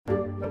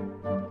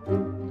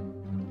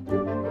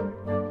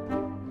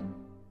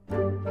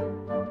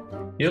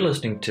You're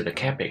listening to the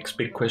CapEx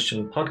Big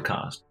Question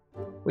podcast,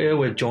 where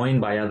we're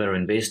joined by other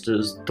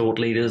investors, thought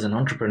leaders, and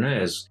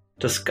entrepreneurs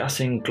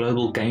discussing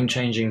global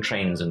game-changing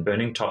trends and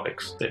burning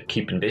topics that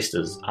keep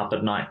investors up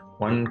at night,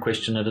 one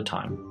question at a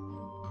time.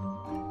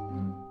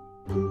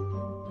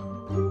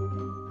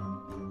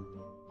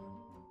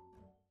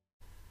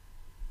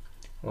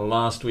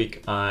 Last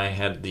week I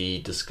had the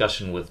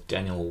discussion with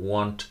Daniel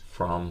Want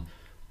from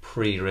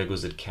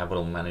Prerequisite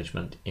Capital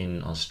Management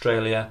in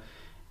Australia.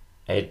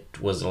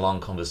 It was a long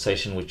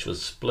conversation which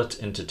was split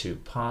into two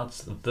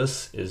parts.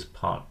 This is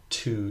part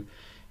 2.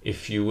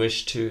 If you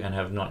wish to and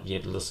have not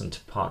yet listened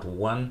to part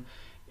 1,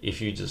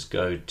 if you just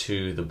go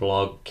to the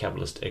blog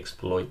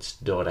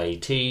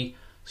capitalistexploits.at,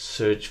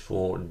 search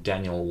for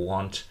Daniel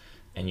Want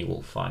and you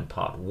will find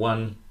part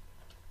 1.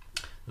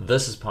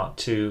 This is part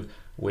 2,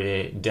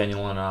 where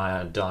Daniel and I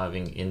are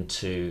diving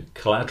into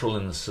collateral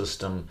in the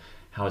system,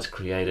 how it's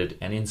created,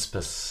 and in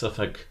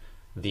specific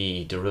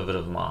the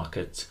derivative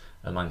market,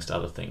 amongst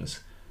other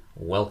things.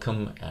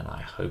 Welcome, and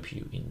I hope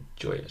you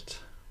enjoy it.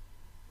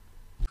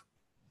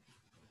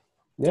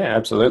 Yeah,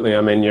 absolutely.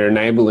 I mean, you're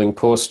enabling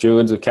poor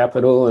stewards of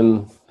capital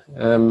and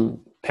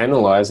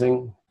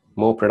penalizing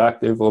more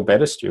productive or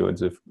better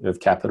stewards of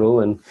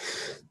capital, and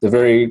the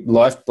very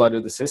lifeblood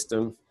of the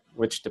system,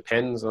 which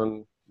depends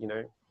on,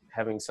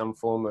 having some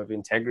form of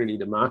integrity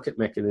to market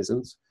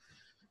mechanisms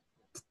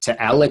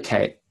to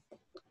allocate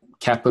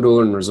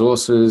capital and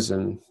resources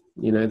and,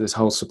 this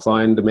whole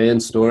supply and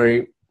demand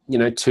story,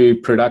 to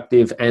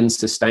productive and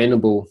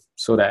sustainable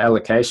sort of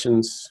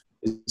allocations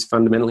is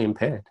fundamentally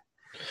impaired.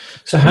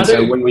 So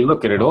when we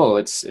look at it all,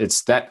 it's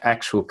that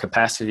actual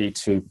capacity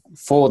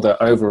for the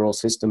overall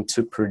system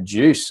to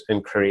produce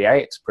and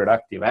create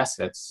productive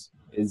assets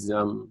is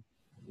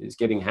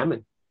getting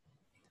hammered.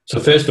 So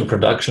first, the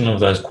production of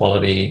those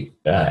quality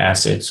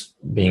assets,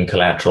 being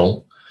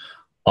collateral,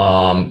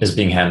 is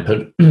being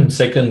hampered.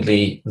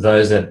 Secondly,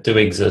 those that do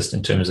exist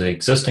in terms of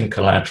existing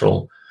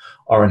collateral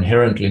are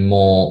inherently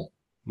more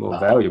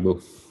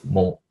valuable.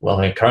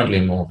 They're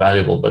currently more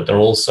valuable, but they're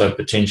also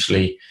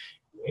potentially,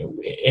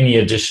 any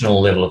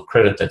additional level of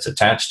credit that's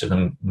attached to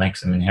them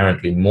makes them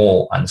inherently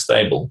more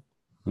unstable.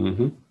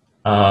 Mm-hmm.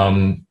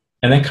 And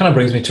that kind of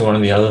brings me to one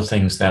of the other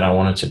things that I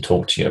wanted to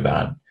talk to you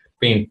about.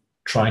 Been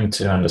trying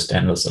to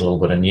understand this a little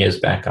bit, and years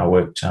back I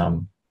worked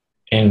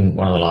in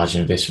one of the large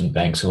investment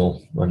banks who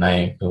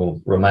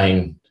will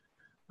remain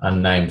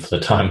unnamed for the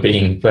time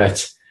being,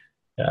 but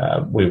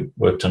we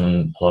worked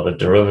on a lot of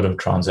derivative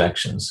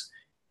transactions.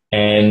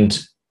 And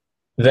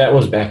that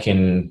was back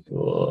in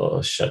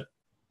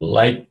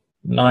late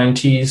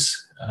 90s,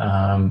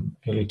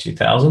 early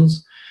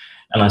 2000s.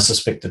 And I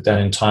suspect that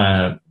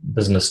entire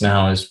business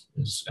now is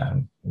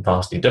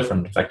vastly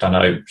different. In fact, I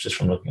know just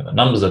from looking at the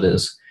numbers it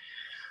is.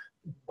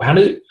 How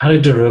do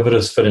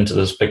derivatives fit into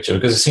this picture?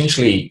 Because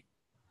essentially,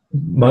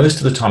 most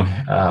of the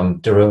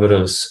time,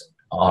 derivatives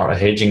are a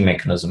hedging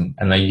mechanism,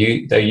 and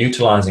they're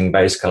utilizing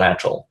base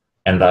collateral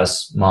and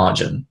thus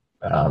margin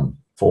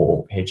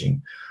for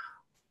hedging.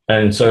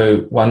 And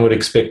so one would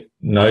expect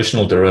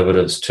notional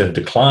derivatives to have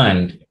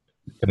declined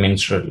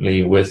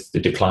commensurately with the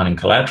declining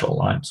collateral,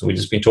 right? So we've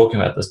just been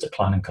talking about this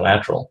declining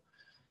collateral.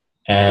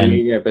 And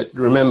yeah, but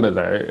remember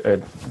though, a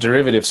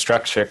derivative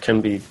structure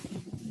can be,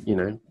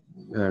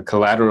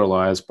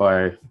 collateralized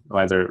by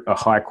either a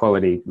high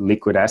quality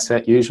liquid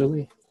asset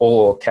usually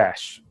or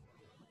cash.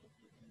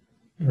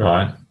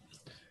 Right.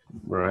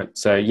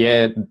 So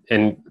yeah,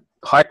 and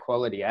high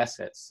quality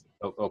assets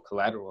or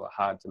collateral are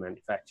hard to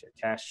manufacture.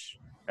 Cash,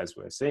 as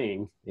we're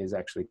seeing, is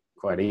actually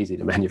quite easy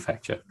to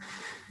manufacture.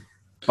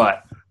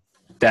 But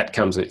that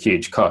comes at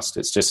huge cost.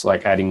 It's just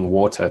like adding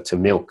water to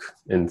milk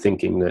and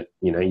thinking that,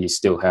 you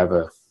still have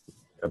a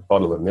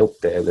bottle of milk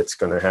there that's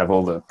going to have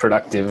all the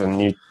productive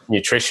and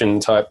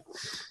nutrition type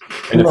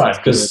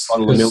benefits that a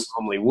bottle of milk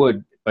normally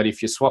would. But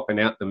if you're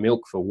swapping out the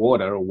milk for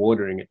water or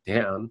watering it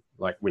down,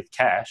 like with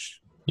cash,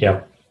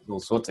 all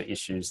sorts of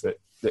issues that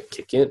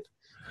kick in.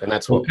 And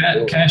that's what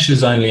cash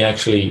is only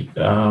actually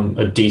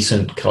a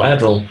decent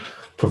collateral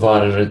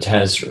provided it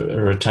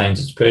retains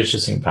its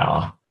purchasing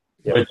power,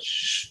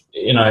 which,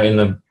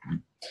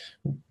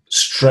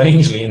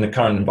 strangely in the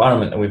current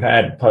environment that we've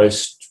had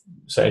post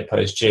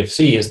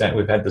GFC is that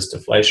we've had this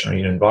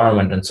deflationary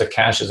environment, and so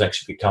cash has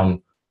actually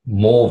become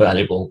more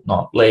valuable,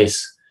 not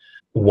less,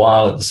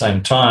 while at the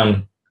same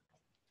time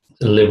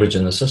the leverage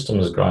in the system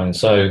has grown.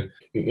 So,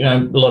 a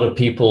lot of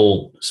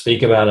people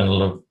speak about, and a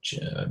lot of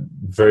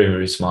very,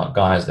 very smart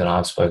guys that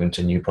I've spoken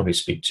to, and you probably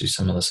speak to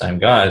some of the same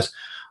guys,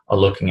 are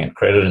looking at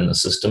credit in the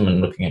system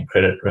and looking at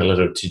credit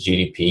relative to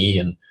GDP,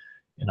 and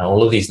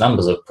all of these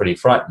numbers are pretty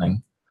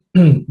frightening.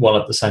 While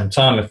at the same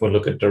time, if we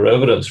look at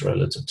derivatives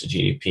relative to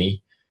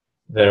GDP,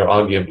 they're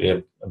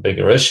arguably a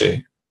bigger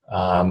issue.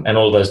 And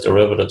all those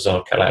derivatives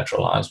are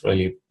collateralized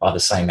really by the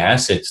same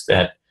assets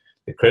that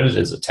the credit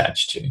is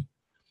attached to.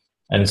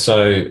 And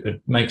so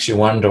it makes you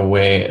wonder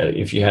where,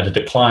 if you had a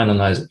decline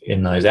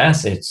in those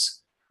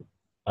assets,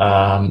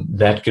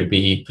 that could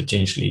be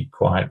potentially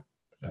quite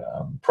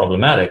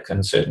problematic.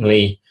 And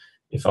certainly,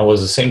 if I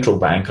was a central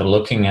banker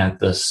looking at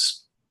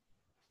this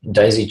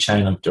daisy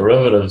chain of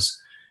derivatives,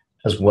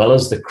 as well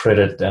as the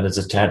credit that is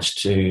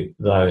attached to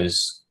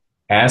those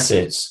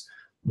assets,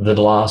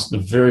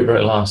 the very,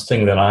 very last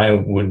thing that I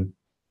would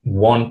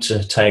want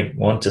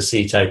to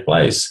see take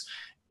place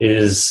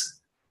is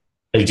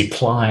a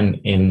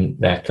decline in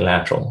that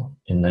collateral,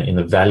 in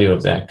the value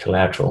of that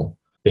collateral,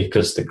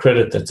 because the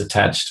credit that's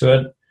attached to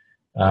it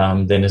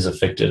then is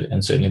affected,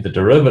 and certainly the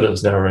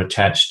derivatives that are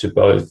attached to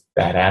both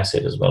that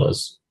asset as well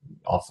as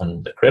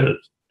often the credit.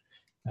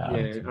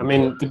 I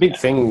mean, the big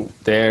thing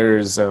there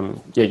is,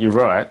 you're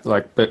right.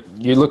 But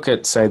you look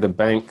at, say, the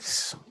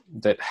banks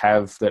that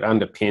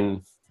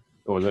underpin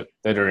or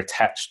that are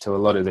attached to a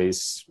lot of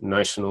these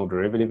notional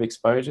derivative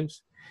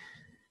exposures.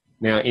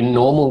 Now, in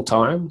normal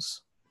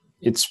times,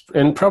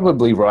 and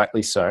probably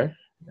rightly so,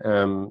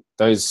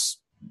 those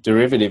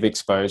derivative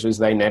exposures,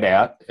 they net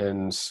out,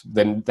 and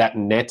then that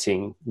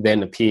netting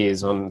then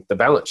appears on the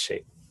balance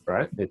sheet,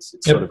 right? It's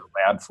sort of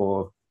allowed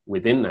for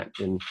within that.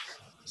 And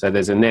so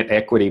there's a net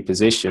equity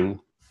position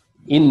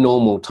in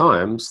normal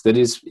times that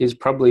is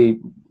probably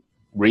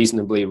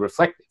reasonably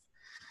reflective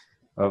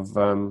of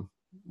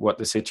what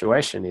the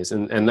situation is.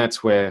 And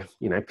that's where,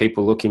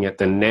 people looking at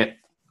the net,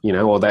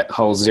 or that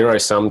whole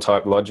zero-sum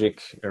type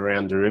logic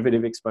around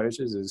derivative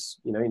exposures is,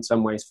 in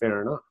some ways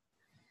fair enough.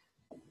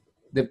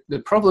 The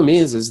problem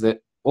is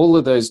that all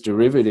of those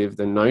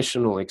the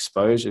notional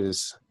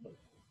exposures,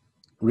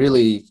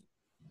 really,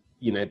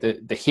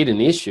 the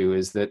hidden issue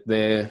is that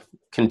they're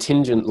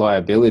contingent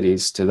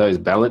liabilities to those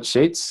balance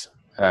sheets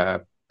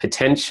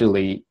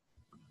potentially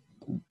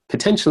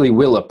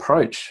will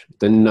approach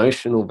the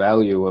notional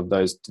value of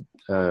those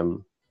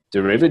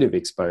derivative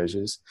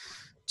exposures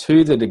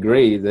to the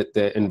degree that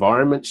the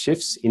environment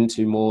shifts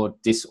into more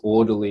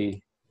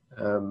disorderly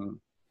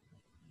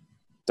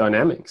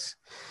dynamics.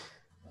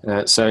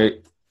 So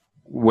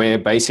where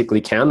basically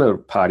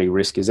counterparty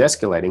risk is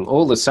escalating,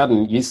 all of a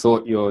sudden you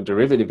thought your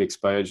derivative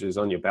exposures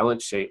on your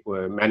balance sheet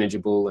were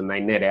manageable and they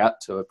net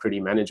out to a pretty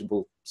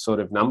manageable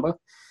sort of number.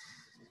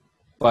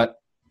 But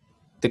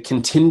the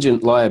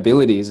contingent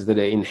liabilities that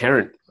are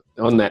inherent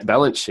on that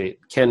balance sheet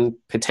can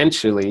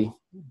potentially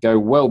go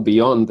well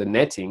beyond the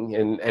netting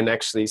and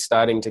actually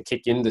starting to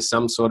kick into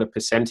some sort of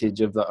percentage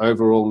of the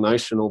overall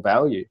notional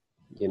value,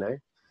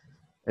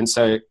 And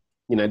so,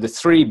 the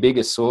three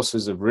biggest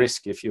sources of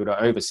risk, if you were to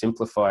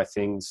oversimplify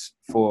things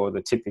for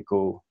the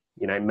typical,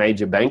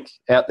 major bank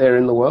out there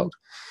in the world,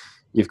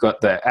 you've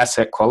got the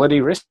asset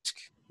quality risk,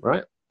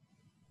 right?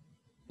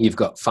 You've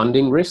got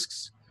funding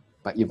risks,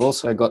 but you've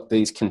also got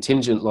these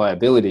contingent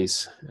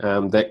liabilities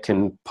that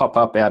can pop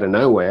up out of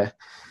nowhere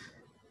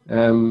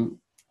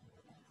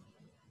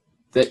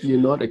that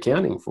you're not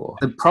accounting for.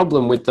 The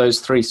problem with those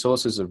three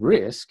sources of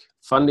risk,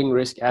 funding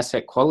risk,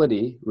 asset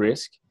quality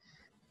risk,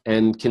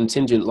 and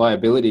contingent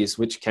liabilities,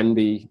 which can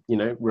be,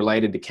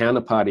 related to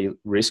counterparty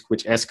risk,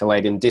 which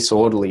escalate in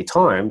disorderly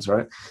times,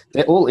 right?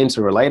 They're all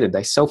interrelated.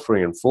 They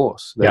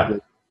self-reinforce.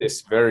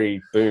 This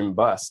very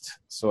boom-bust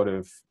sort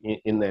of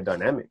in their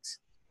dynamics.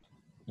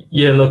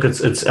 Yeah, look,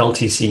 it's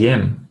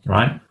LTCM,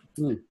 right?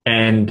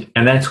 And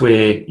that's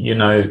where,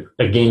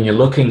 again, you're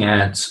looking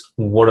at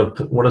what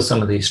are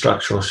some of these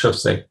structural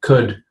shifts that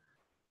could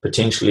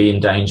potentially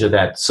endanger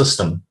that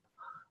system.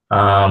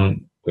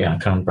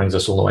 It kind of brings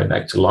us all the way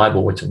back to LIBOR,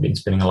 which I've been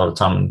spending a lot of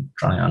time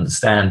trying to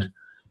understand.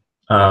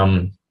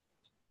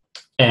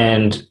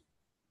 And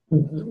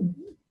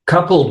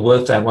coupled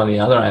with that, one of the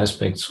other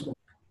aspects,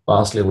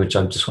 lastly, which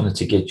I just wanted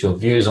to get your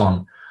views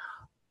on,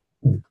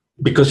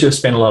 because you've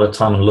spent a lot of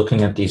time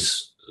looking at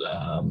these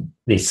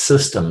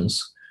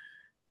systems,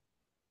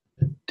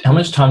 how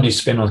much time do you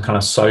spend on kind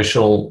of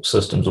social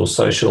systems or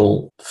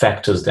social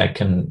factors that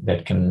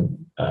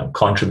can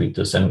contribute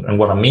this? And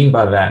what I mean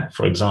by that,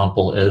 for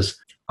example, is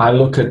I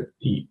look at,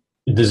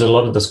 there's a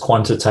lot of this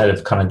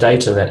quantitative kind of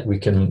data that we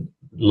can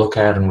look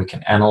at and we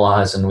can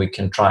analyze and we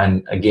can try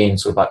and, again,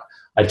 sort of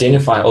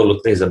identify, oh,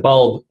 look, there's a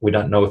bulb. We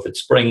don't know if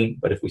it's spring,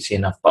 but if we see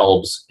enough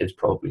bulbs, it's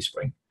probably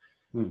spring.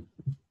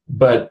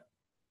 But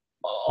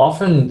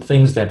often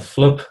things that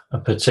flip a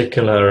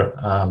particular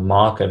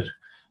market,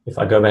 if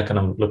I go back and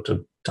I've looked at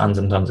tons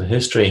and tons of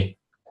history,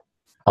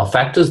 are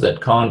factors that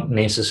can't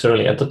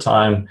necessarily at the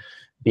time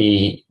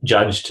be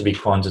judged to be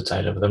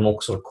quantitative. They're more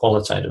sort of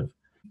qualitative.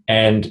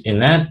 And in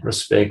that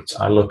respect,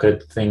 I look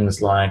at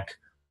things like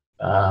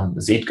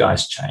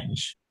zeitgeist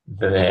change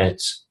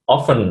that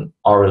often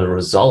are a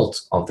result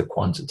of the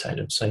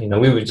quantitative. So,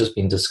 we've just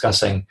been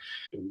discussing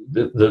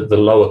the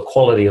lower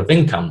quality of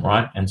income,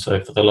 right? And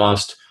so for the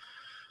last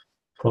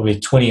probably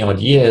 20 odd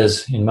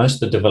years in most of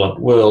the developed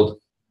world,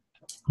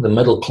 the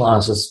middle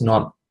class has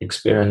not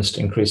experienced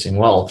increasing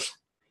wealth.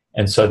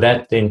 And so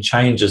that then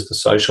changes the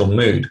social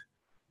mood.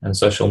 And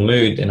social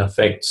mood then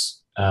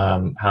affects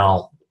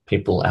how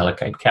people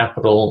allocate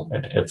capital.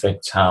 It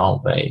affects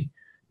how they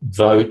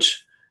vote.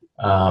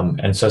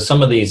 And so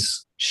some of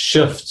these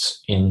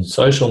shifts in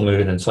social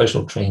mood and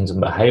social trends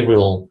and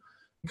behavioral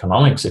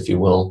economics, if you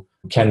will,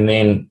 can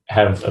then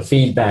have a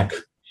feedback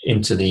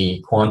into the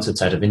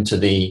quantitative, into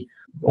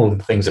all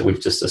the things that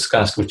we've just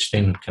discussed, which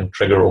then can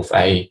trigger off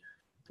a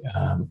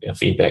a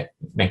feedback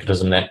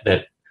mechanism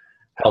that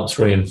helps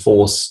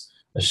reinforce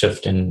a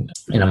shift in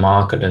a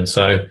market. And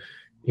so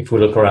if we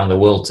look around the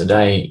world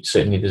today,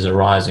 certainly there's a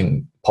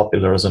rising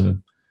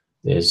popularism,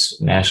 there's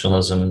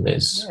nationalism,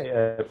 there's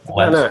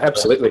no,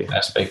 absolutely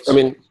aspects. I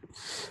mean,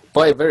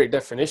 by very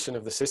definition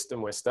of the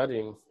system we're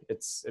studying,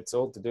 it's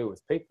all to do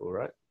with people,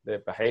 right? Their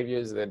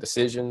behaviors, their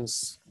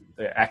decisions,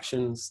 their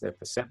actions, their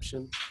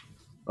perception.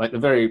 Like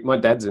my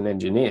dad's an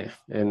engineer,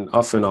 and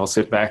often I'll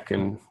sit back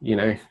and,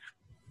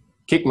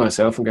 kick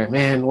myself and go,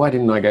 man, why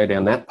didn't I go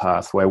down that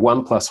path where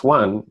 1 +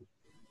 1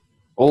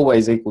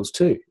 always equals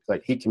 2?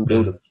 Like, he can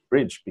build a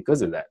bridge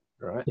because of that,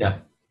 right? Yeah.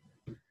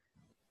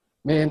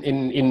 Man,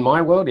 in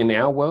my world, in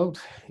our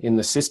world, in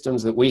the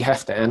systems that we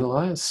have to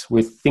analyze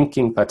with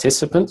thinking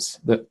participants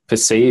that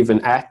perceive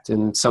and act,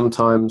 and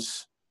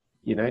sometimes,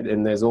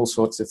 and there's all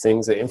sorts of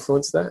things that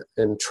influence that,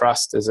 and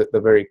trust is at the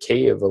very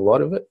key of a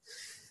lot of it.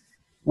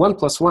 1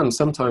 + 1,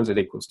 sometimes it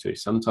equals 2,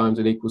 sometimes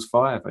it equals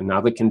 5. In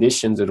other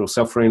conditions, it'll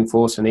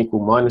self-reinforce and equal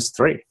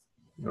 -3.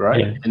 Right.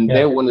 Yeah. And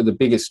they're one of the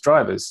biggest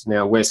drivers.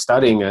 Now, we're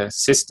studying a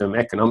system.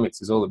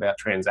 Economics is all about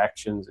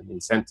transactions and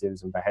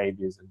incentives and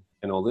behaviors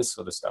and all this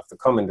sort of stuff. The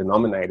common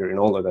denominator in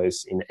all of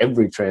those, in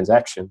every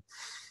transaction,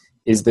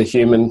 is the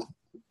human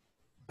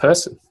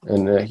person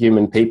and the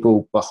human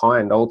people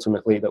behind,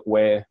 ultimately, that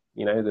wear,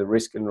 the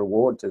risk and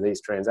reward to these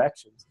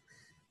transactions.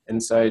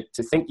 And so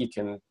to think you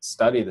can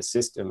study the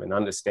system and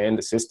understand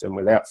the system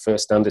without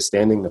first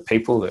understanding the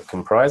people that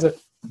comprise it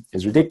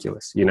is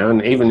ridiculous,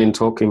 and even in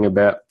talking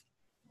about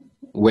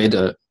where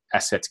do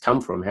assets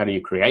come from, how do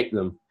you create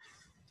them,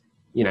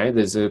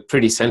 there's a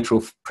pretty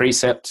central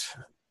precept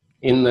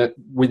in that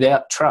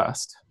without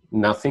trust,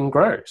 nothing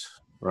grows,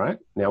 right?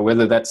 Now,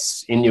 whether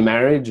that's in your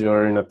marriage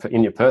or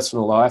in your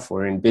personal life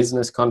or in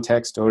business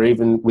context or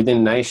even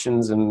within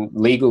nations and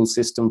legal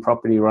system,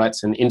 property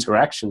rights and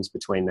interactions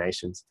between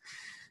nations,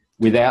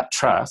 without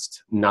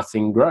trust,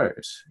 nothing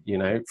grows.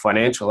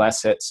 Financial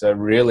assets are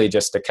really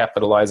just a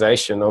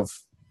capitalization of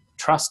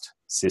trust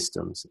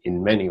systems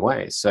in many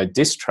ways. So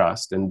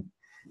distrust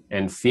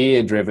and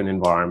fear-driven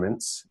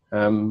environments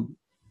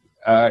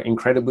are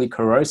incredibly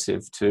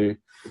corrosive to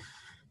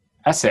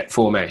asset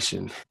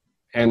formation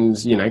and,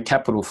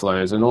 capital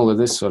flows and all of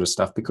this sort of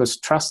stuff, because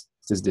trust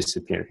is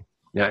disappearing.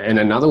 Now, and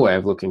another way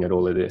of looking at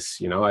all of this,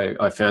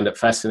 I found it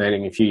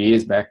fascinating a few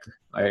years back.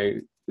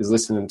 I was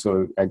listening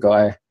to a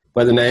guy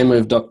by the name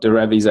of Dr.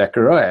 Ravi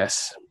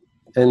Zacharias,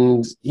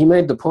 and he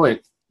made the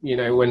point,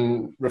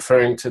 when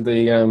referring to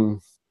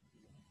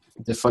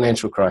the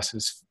financial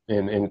crisis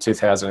in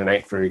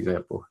 2008, for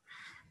example.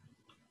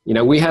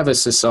 We have a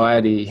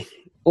society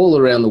all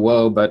around the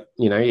world, but,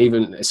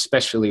 even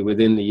especially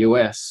within the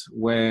US,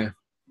 where,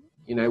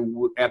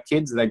 our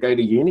kids, they go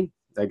to uni,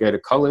 they go to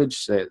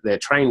college, they're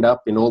trained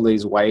up in all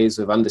these ways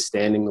of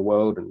understanding the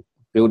world and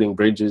building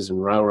bridges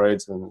and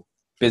railroads and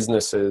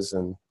businesses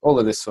and all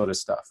of this sort of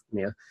stuff.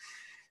 Yeah.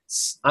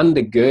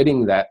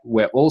 Undergirding that,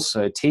 we're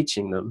also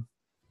teaching them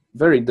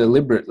very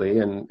deliberately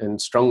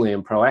and strongly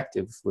and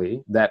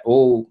proactively that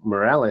all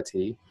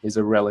morality is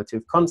a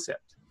relative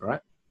concept, right?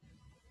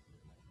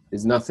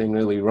 There's nothing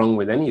really wrong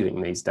with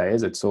anything these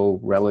days. It's all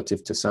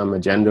relative to some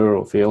agenda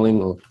or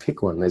feeling, or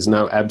pick one. There's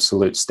no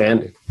absolute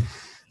standard.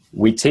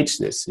 We teach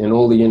this in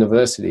all the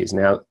universities.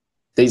 Now,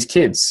 these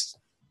kids,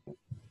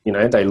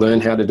 they learn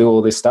how to do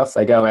all this stuff.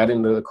 They go out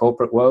into the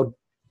corporate world.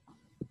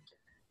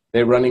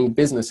 They're running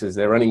businesses,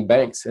 they're running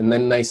banks, and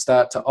then they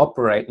start to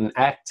operate and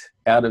act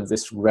out of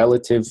this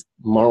relative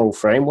moral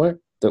framework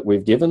that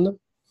we've given them.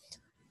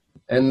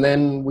 And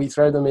then we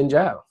throw them in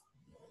jail,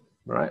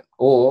 right?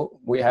 Or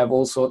we have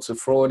all sorts of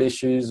fraud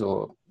issues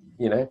or,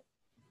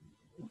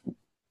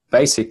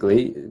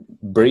 basically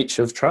breach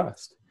of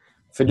trust.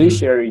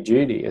 Fiduciary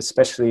duty,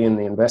 especially in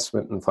the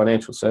investment and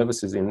financial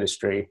services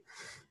industry,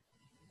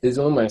 is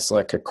almost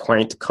like a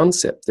quaint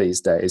concept these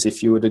days.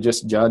 If you were to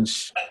just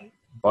judge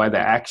by the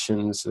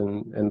actions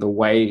and the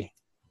way,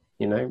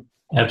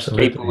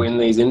 Absolutely. People in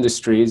these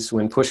industries,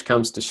 when push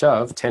comes to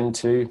shove, tend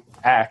to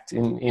act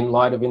in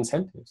light of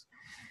incentives,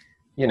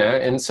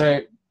 and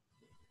so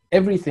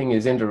everything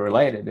is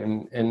interrelated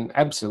and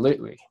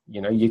absolutely,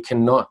 you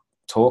cannot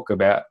talk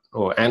about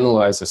or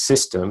analyze a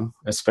system,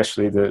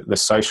 especially the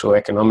social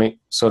economic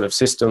sort of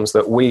systems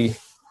that we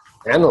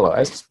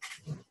analyze,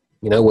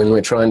 when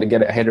we're trying to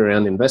get our head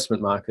around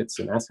investment markets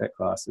and asset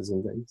classes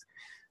and things,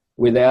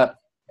 without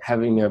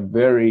having a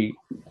very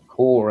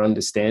core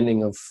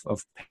understanding of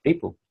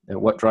people and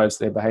what drives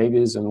their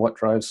behaviors and what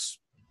drives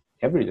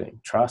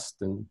everything,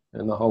 trust and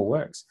the whole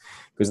works.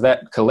 Because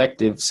that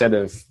collective set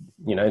of,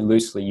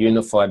 loosely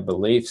unified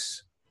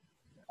beliefs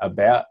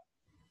about,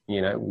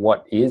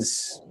 what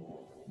is,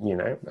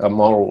 a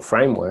moral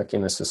framework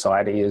in a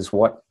society is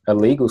what a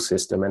legal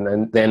system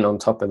and then on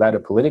top of that, a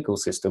political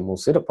system will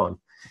sit upon.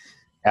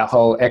 Our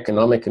whole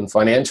economic and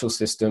financial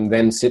system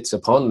then sits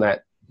upon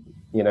that,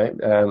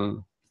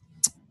 the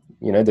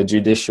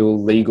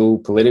judicial, legal,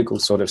 political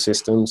sort of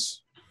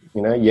systems,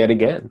 yet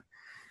again.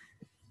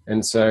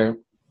 And so,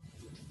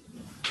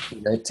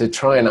 to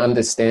try and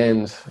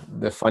understand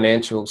the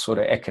financial sort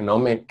of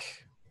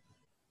economic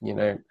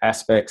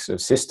aspects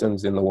of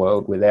systems in the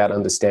world without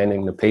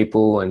understanding the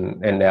people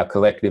and our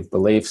collective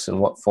beliefs and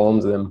what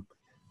forms them,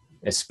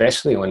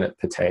 especially when it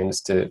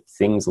pertains to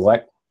things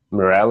like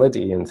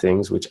morality and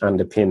things which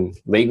underpin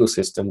legal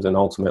systems and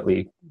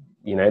ultimately,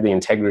 the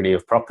integrity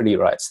of property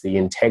rights, the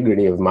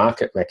integrity of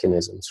market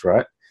mechanisms,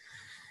 right?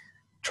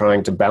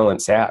 Trying to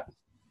balance out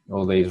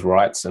all these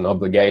rights and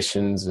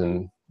obligations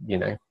and,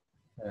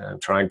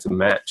 trying to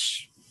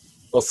match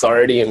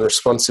authority and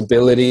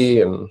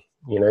responsibility and,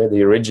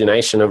 the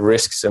origination of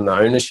risks and the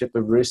ownership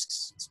of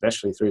risks,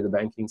 especially through the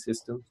banking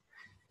system.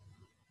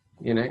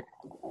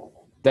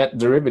 That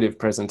derivative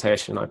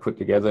presentation I put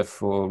together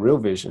for Real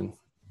Vision,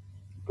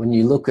 when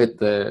you look at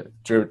the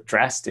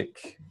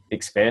drastic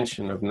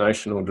expansion of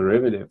notional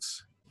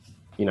derivatives,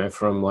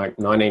 from like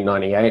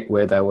 1998,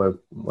 where they were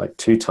like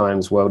 2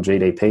 times world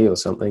GDP or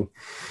something,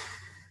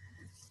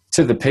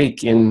 to the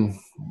peak in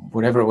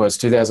whatever it was,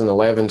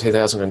 2011,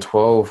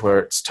 2012, where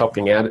it's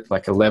topping out at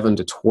like 11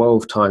 to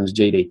 12 times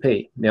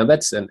GDP. Now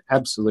that's an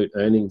absolute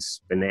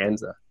earnings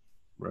bonanza,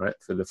 right,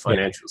 for the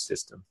financial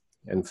system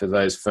and for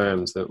those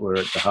firms that were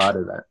at the heart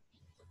of that.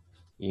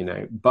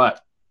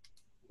 But,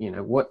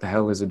 what the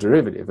hell is a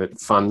derivative? It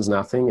funds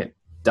nothing. It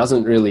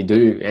doesn't really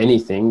do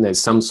anything.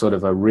 There's some sort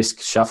of a risk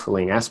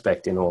shuffling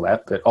aspect in all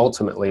that, but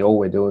ultimately all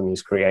we're doing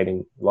is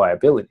creating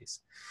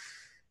liabilities.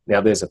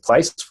 Now there's a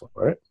place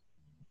for it,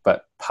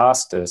 but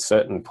past a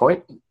certain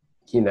point,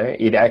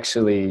 it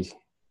actually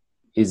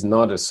is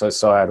not a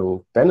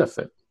societal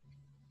benefit.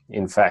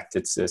 In fact,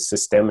 it's a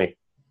systemic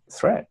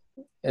threat.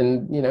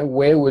 And,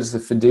 where was the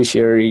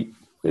fiduciary,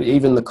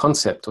 even the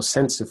concept or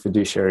sense of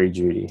fiduciary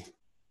duty?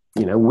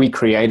 We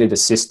created a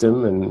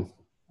system, and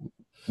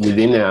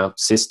within our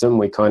system,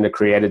 we kind of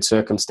created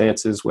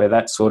circumstances where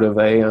that sort of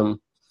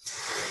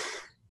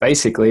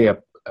basically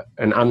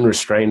an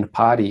unrestrained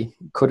party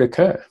could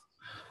occur.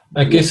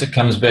 I guess it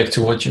comes back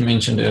to what you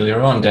mentioned earlier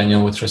on,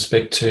 Daniel, with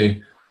respect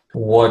to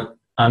what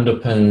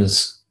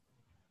underpins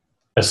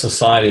a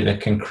society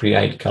that can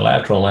create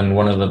collateral. And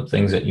one of the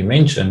things that you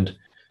mentioned,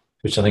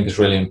 which I think is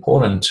really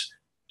important,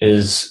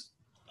 is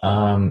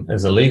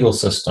a legal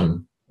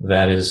system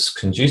that is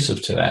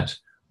conducive to that,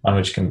 one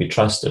which can be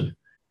trusted.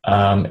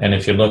 And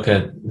if you look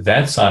at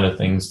that side of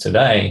things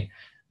today,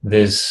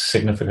 there's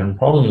significant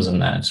problems in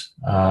that.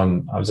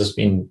 I've just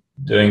been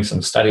doing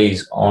some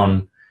studies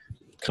on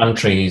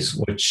countries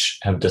which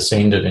have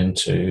descended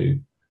into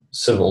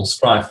civil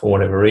strife for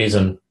whatever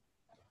reason,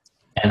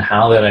 and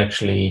how that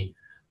actually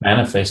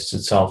manifests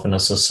itself in a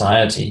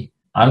society.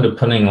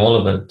 Underpinning all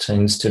of it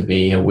tends to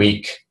be a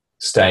weak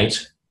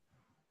state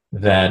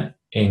that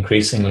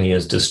increasingly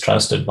is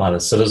distrusted by the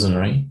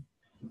citizenry,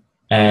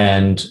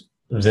 and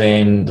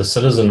then the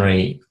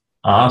citizenry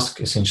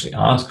essentially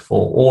ask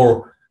for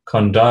or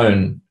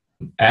condone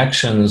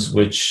actions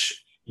which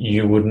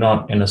you would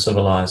not in a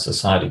civilized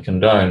society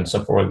condone.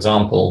 So, for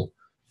example,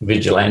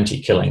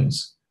 vigilante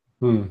killings,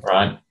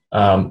 right?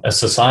 A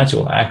society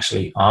will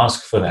actually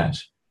ask for that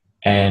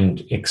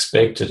and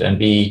expect it and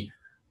be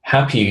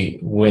happy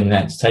when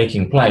that's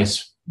taking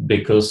place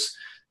because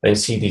they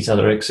see these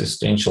other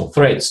existential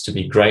threats to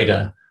be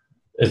greater.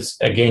 It's,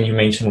 again, you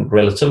mentioned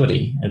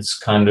relativity. It's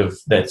kind of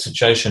that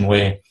situation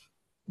where,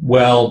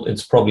 well,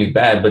 it's probably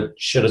bad, but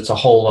shit, it's a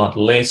whole lot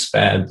less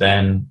bad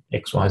than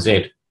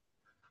XYZ.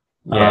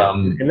 Yeah,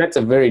 and that's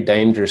a very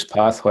dangerous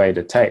pathway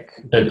to take.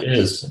 It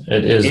is.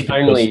 It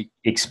only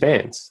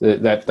expands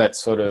that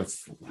sort of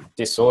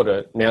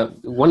disorder. Now,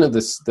 one of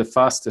the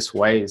fastest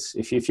ways,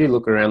 if you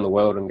look around the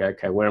world and go,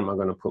 okay, where am I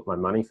going to put my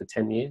money for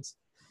 10 years?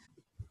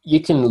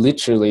 You can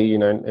literally,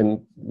 and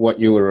what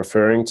you were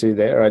referring to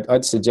there,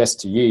 I'd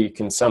suggest to you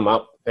can sum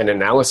up an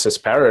analysis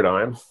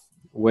paradigm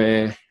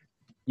where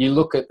you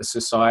look at the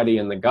society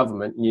and the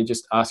government and you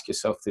just ask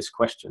yourself this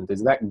question: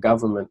 does that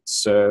government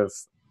serve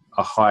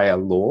a higher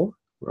law,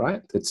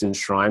 right, that's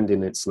enshrined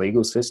in its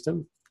legal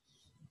system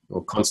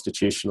or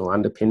constitutional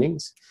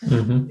underpinnings?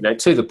 Mm-hmm.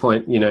 To the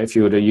point, if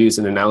you were to use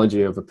an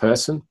analogy of a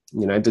person,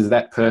 does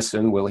that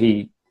person, will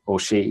he or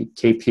she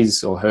keep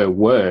his or her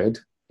word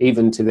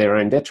even to their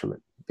own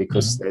detriment?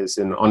 Because there's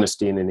an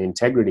honesty and an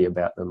integrity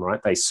about them,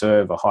 right? They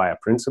serve a higher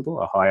principle,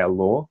 a higher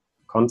law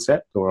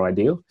concept or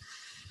ideal.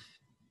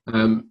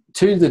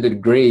 To the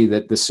degree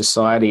that the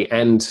society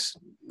and,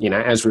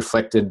 as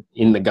reflected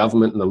in the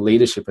government and the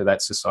leadership of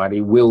that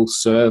society, will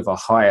serve a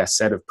higher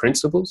set of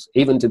principles,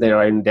 even to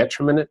their own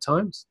detriment at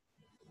times,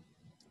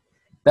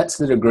 that's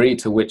the degree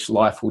to which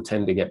life will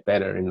tend to get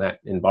better in that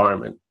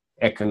environment.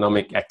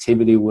 Economic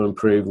activity will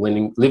improve,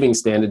 living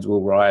standards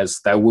will rise,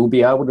 they will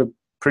be able to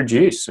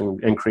produce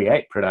and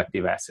create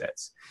productive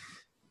assets.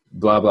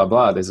 Blah, blah,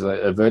 blah. There's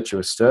a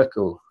virtuous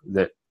circle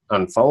that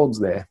unfolds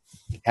there.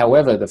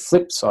 However, the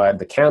flip side,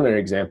 the counter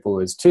example,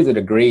 is to the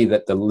degree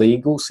that the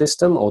legal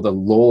system or the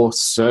law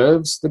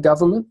serves the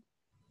government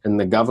and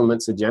the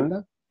government's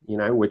agenda,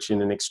 which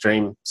in an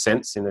extreme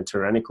sense, in a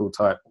tyrannical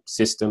type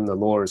system, the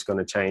law is going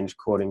to change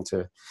according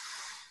to,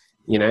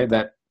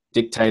 that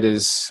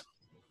dictator's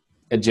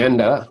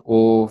agenda,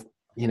 or,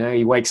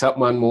 he wakes up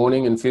one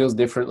morning and feels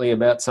differently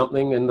about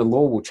something and the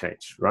law will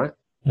change, right?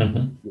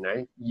 Mm-hmm. You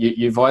know,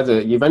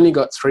 you've only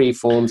got three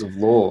forms of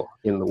law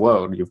in the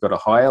world. You've got a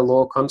higher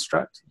law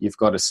construct, you've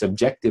got a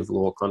subjective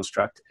law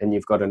construct, and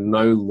you've got a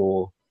no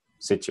law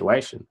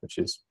situation, which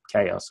is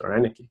chaos or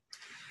anarchy.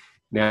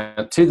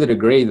 Now, to the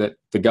degree that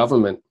the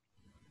government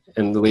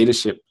and the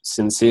leadership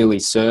sincerely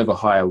serve a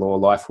higher law,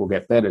 life will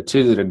get better.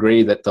 To the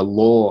degree that the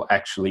law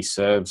actually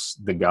serves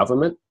the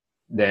government,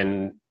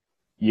 then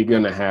you're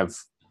going to have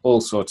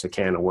all sorts of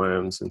can of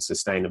worms and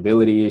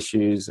sustainability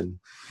issues,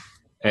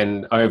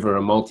 and over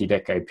a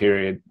multi-decade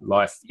period,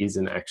 life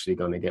isn't actually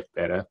going to get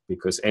better,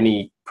 because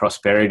any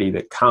prosperity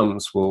that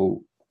comes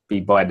will be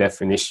by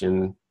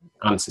definition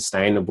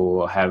unsustainable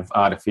or have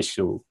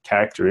artificial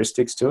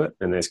characteristics to it,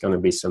 and there's going to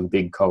be some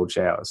big cold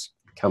showers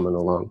coming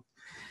along.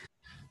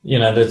 You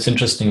know, that's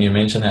interesting you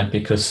mention that,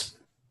 because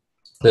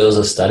there was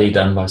a study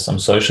done by some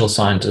social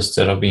scientists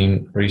that have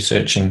been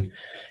researching,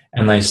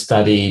 and they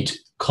studied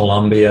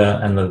Colombia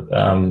and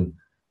the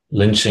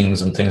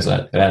lynchings and things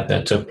like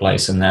that took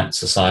place in that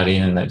society,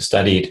 and they've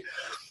studied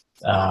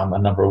a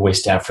number of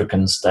West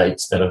African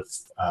states that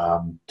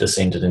have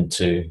descended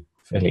into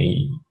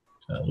fairly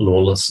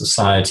lawless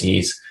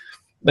societies.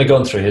 They've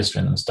gone through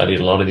history and studied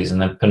a lot of these,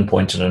 and they've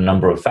pinpointed a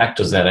number of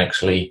factors that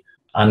actually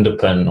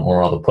underpin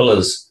or are the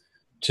pillars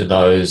to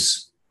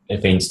those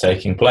events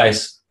taking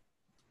place.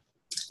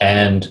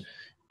 And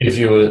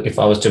if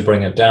I was to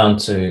bring it down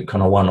to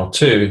kind of one or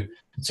two,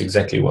 it's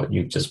exactly what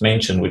you've just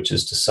mentioned, which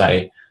is to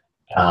say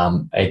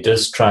a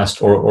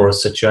distrust or a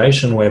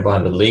situation whereby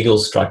the legal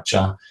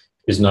structure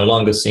is no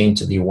longer seen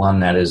to be one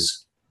that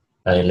is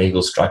a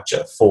legal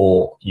structure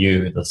for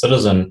you, the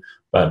citizen,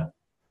 but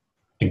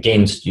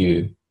against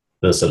you,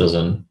 the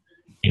citizen,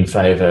 in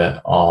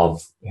favor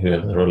of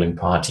whoever the ruling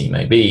party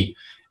may be.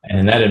 And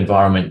in that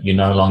environment, you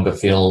no longer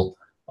feel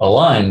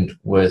aligned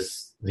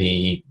with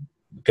the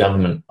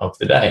government of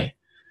the day.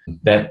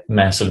 That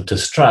massive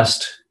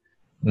distrust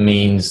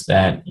means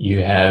that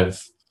you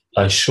have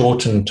a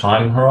shortened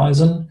time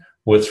horizon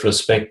with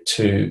respect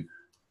to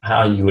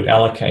how you would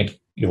allocate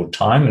your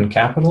time and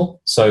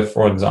capital. So,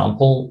 for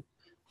example,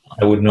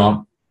 I would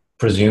not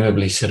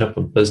presumably set up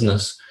a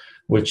business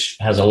which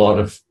has a lot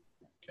of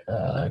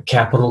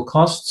capital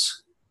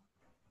costs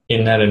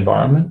in that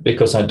environment,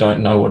 because I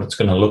don't know what it's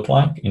going to look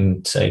like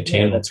in, say,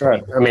 10. Yeah, that's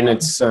right. I mean,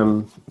 it's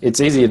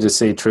easier to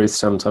see truth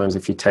sometimes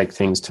if you take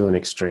things to an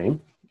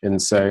extreme.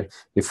 And so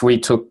if we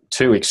took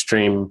two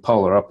extreme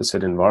polar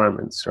opposite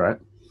environments, right,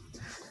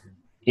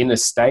 in a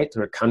state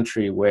or a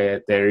country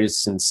where there is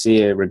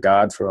sincere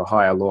regard for a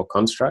higher law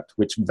construct,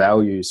 which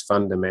values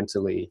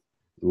fundamentally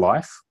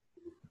life,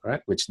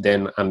 right, which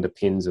then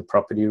underpins a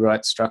property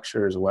rights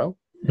structure as well.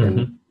 Mm-hmm.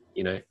 And,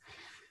 you know,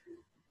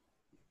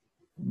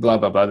 blah,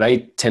 blah, blah. They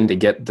tend to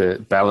get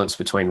the balance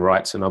between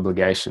rights and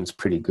obligations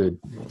pretty good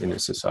in a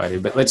society.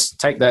 But let's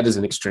take that as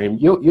an extreme.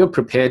 You're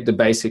prepared to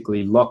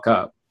basically lock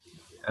up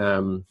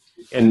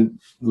and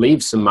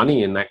leave some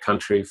money in that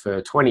country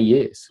for 20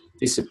 years,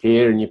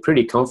 disappear, and you're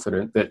pretty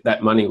confident that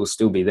that money will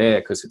still be there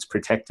because it's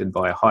protected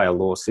by a higher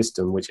law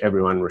system, which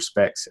everyone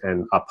respects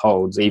and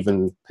upholds,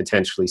 even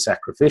potentially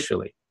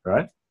sacrificially,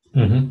 right?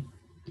 Mm-hmm.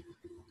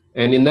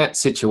 And in that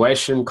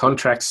situation,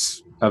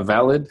 contracts are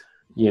valid.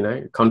 You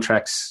know,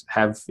 contracts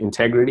have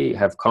integrity,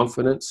 have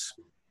confidence,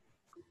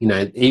 you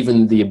know,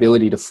 even the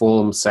ability to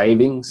form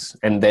savings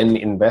and then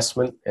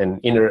investment and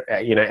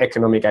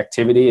economic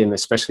activity, and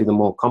especially the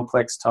more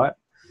complex type,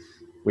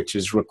 which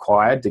is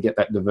required to get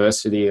that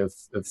diversity of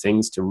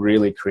things to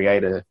really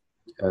create a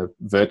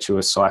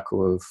virtuous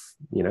cycle of,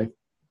 you know,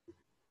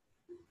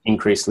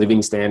 increased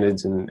living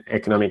standards and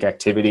economic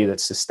activity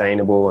that's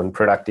sustainable and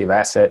productive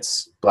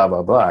assets, blah,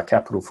 blah, blah,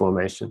 capital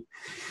formation.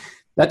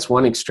 That's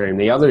one extreme.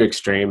 The other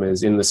extreme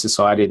is in the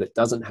society that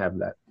doesn't have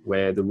that,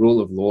 where the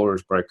rule of law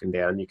is broken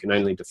down. You can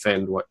only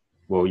defend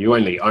you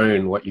only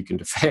own what you can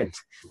defend,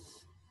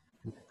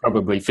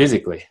 probably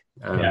physically.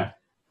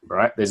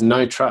 Right? There's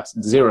no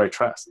trust, zero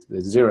trust.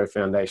 There's zero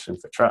foundation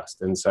for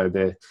trust. And so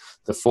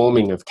the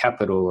forming of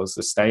capital or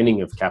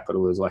sustaining of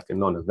capital is like a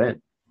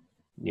non-event.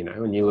 You know,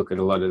 when you look at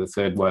a lot of the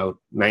third world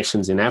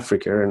nations in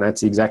Africa, and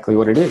that's exactly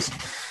what it is.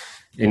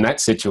 In that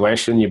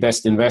situation, your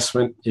best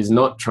investment is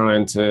not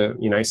trying to,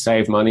 you know,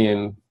 save money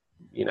and,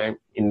 you know,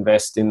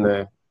 invest in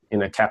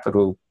a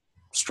capital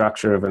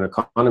structure of an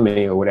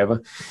economy or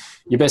whatever.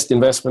 Your best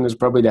investment is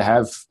probably to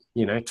have,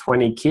 you know,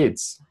 20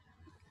 kids,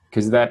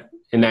 because that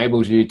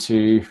enables you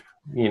to,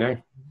 you know,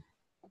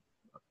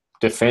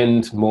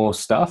 defend more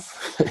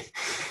stuff.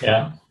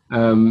 Yeah.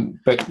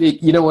 But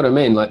you know what I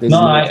mean? Like, no,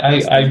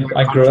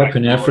 I grew up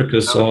in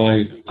Africa,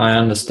 so I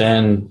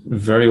understand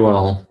very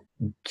well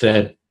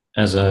that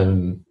as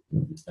an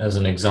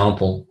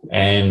example,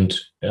 and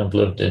I've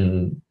lived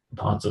in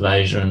parts of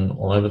Asia and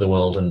all over the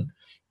world, and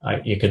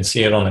you can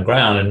see it on the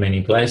ground in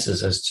many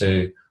places as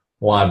to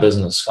why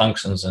business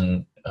functions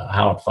and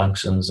how it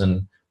functions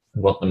and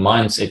what the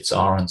mindsets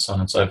are and so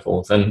on and so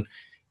forth. And,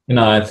 you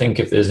know, I think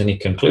if there's any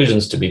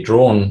conclusions to be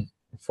drawn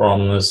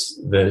from this,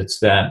 that it's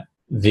that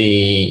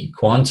the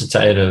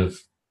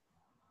quantitative,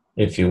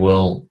 if you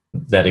will,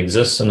 that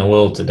exists in the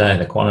world today,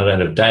 the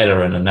quantitative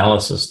data and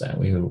analysis that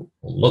we were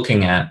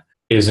looking at,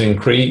 is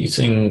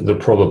increasing the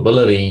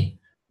probability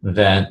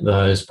that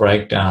those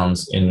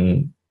breakdowns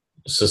in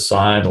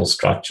societal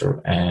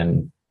structure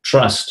and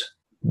trust,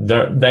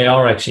 they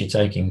are actually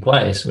taking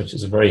place, which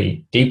is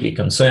very deeply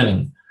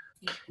concerning.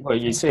 Well,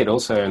 you see it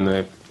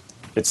also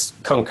it's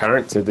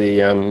concurrent to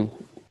the,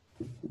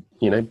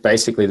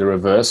 basically the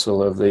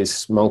reversal of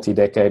these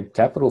multi-decade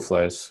capital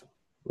flows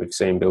we've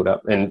seen build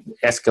up and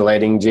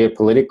escalating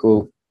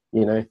geopolitical,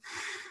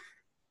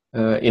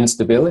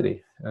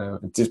 instability,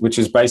 which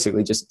is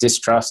basically just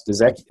distrust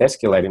is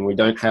escalating. We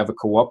don't have a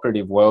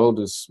cooperative world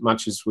as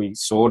much as we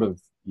sort of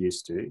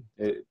used to,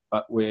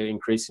 but we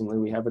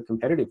have a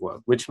competitive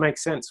world, which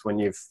makes sense when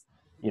you've,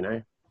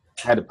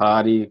 had a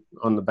party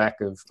on the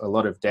back of a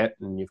lot of debt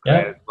and you've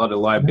created a lot of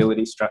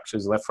liability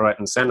structures left, right,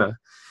 and center,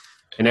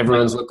 and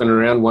everyone's looking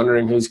around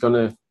wondering who's going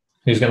to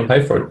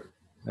pay for it.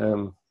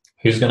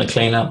 Who's going to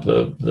clean up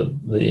the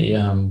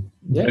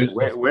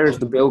where is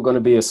the bill going to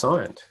be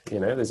assigned?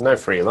 There's no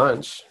free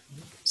lunch.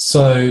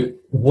 So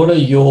what are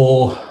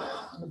your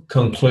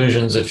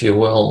conclusions, if you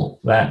will,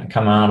 that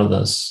come out of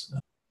this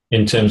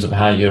in terms of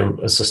how you're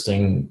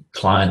assisting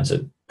clients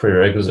at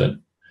Prerequisite?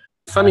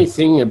 Funny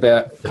thing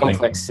about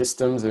complex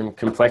systems and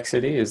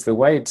complexity is the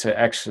way to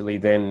actually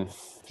then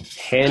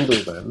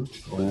handle them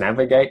or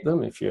navigate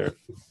them if you're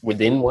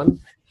within one,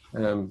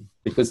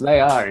 because they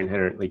are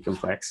inherently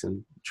complex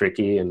and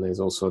tricky, and there's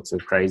all sorts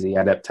of crazy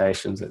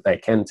adaptations that they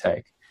can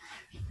take,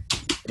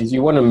 is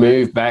you want to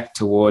move back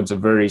towards a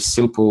very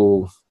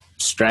simple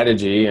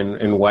strategy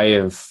and way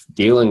of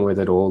dealing with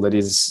it all that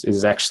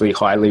is actually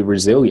highly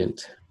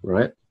resilient,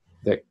 right?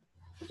 That,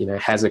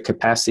 has a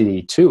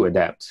capacity to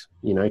adapt,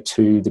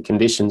 to the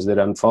conditions that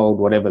unfold,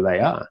 whatever they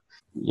are.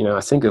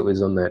 I think it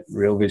was on that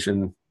Real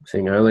Vision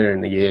thing earlier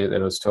in the year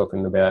that I was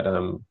talking about,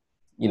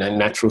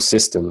 natural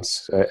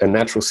systems. A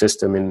natural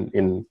system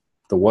in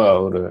the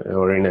world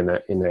or in an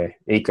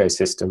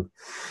ecosystem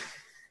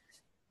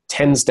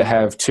tends to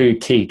have two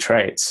key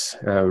traits,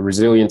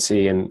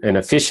 resiliency and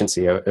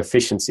efficiency.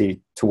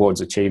 Efficiency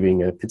towards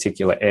achieving a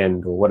particular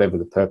end or whatever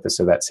the purpose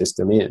of that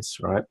system is,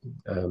 right?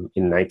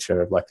 In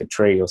nature, like a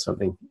tree or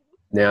something.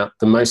 Now,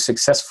 the most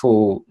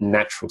successful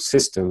natural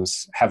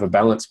systems have a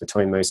balance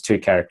between those two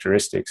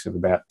characteristics of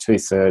about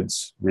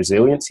 2/3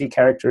 resiliency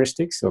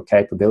characteristics or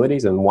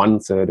capabilities and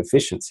 1/3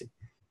 efficiency.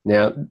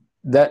 Now,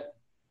 that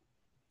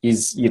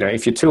is,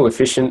 if you're too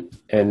efficient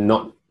and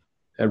not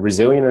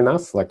resilient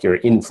enough, like you're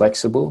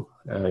inflexible,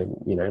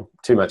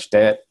 too much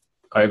debt,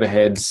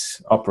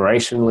 overheads,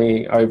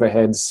 operationally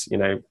overheads,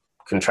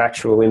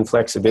 contractual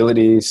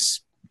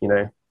inflexibilities,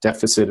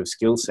 deficit of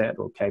skill set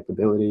or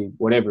capability,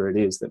 whatever it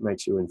is that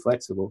makes you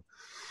inflexible.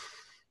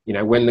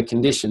 When the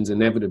conditions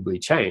inevitably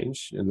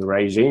change and the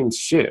regimes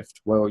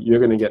shift, well, you're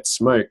going to get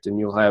smoked and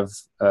you'll have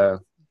a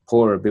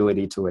poor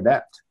ability to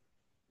adapt.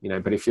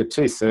 But if you're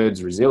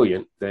 2/3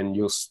 resilient, then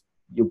you'll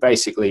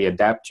basically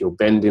adapt, you'll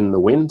bend in the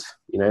wind.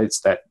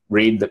 It's that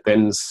reed that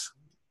bends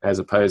as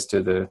opposed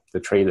to the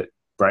tree that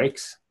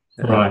breaks.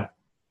 Right.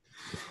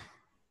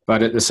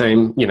 But at the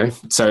same,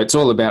 so it's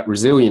all about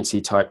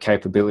resiliency type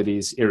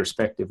capabilities,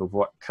 irrespective of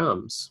what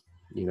comes,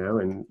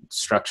 and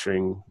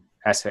structuring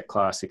asset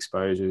class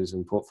exposures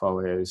and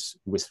portfolios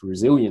with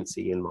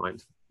resiliency in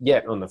mind.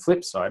 Yet on the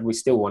flip side, we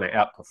still want to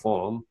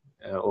outperform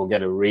or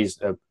get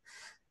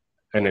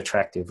an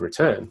attractive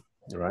return,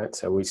 right?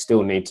 So we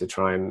still need to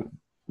try and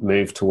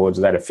move towards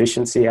that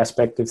efficiency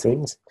aspect of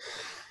things.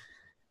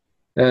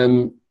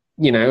 And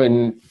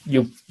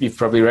you've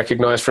probably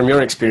recognized from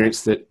your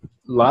experience that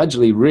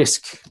largely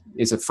risk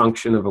is a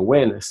function of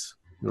awareness,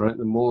 right?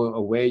 The more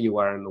aware you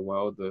are in the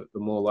world, the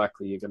more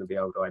likely you're going to be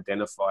able to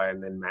identify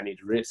and then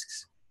manage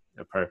risks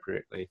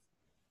appropriately.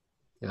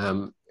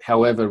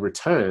 However,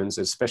 returns,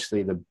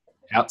 especially the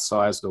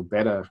outsized or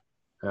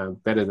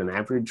better than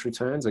average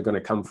returns, are going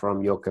to come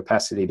from your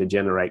capacity to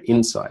generate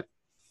insight,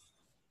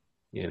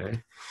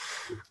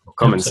 or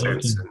common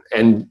sense.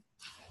 And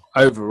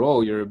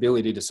overall, your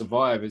ability to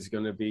survive is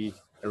going to be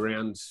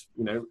around,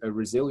 a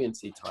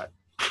resiliency type.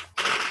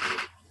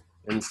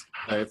 And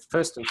so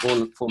first and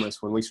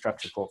foremost, when we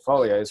structure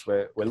portfolios,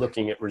 we're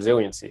looking at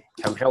resiliency.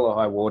 Come hell or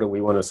high water,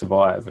 we want to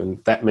survive.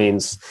 And that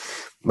means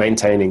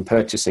maintaining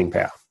purchasing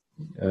power,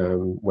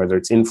 whether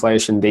it's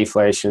inflation,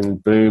 deflation,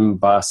 boom,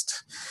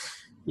 bust,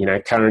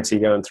 currency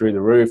going through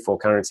the roof or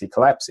currency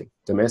collapsing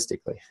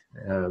domestically.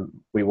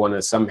 We want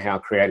to somehow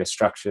create a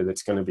structure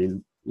that's going to be,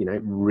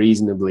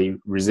 reasonably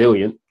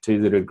resilient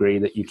to the degree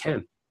that you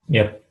can.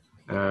 Yeah.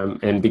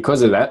 And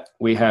because of that,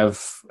 we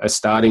have a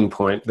starting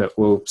point that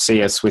will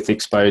see us with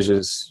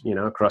exposures,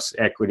 across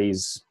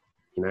equities,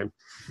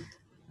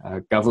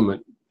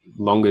 government,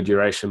 longer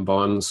duration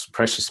bonds,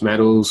 precious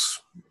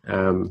metals,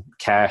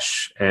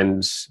 cash,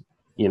 and,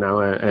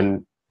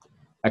 and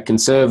a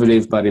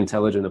conservative but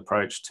intelligent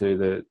approach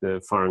to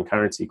the foreign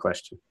currency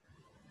question.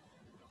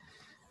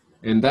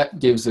 And that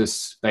gives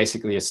us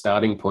basically a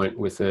starting point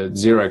with a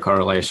zero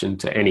correlation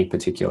to any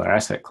particular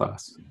asset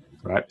class,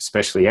 right?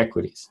 Especially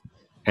equities,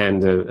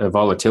 and a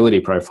volatility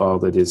profile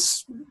that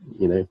is,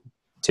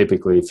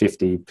 typically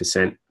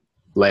 50%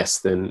 less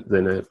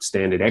than a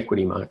standard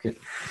equity market.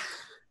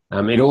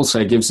 It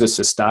also gives us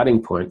a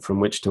starting point from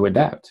which to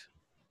adapt,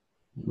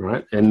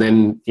 right? And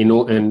then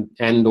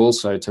and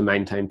also to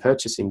maintain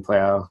purchasing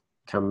power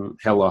come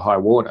hell or high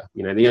water.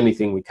 The only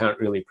thing we can't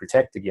really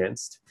protect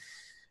against,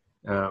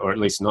 or at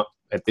least not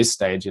at this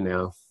stage in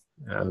our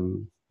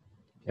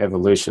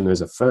evolution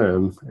as a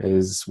firm,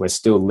 is we're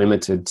still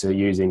limited to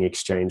using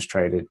exchange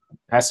traded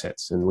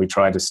assets, and we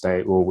try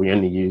to we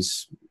only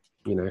use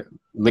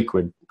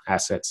liquid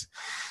assets.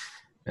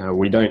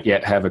 We don't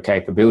yet have a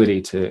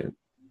capability to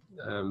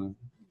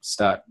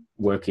start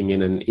working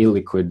in an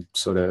illiquid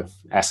sort of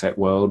asset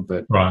world,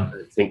 but right.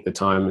 I think the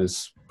time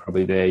is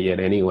probably there yet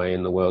anyway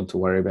in the world to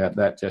worry about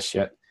that just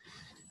yet.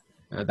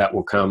 That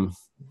will come.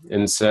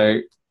 And so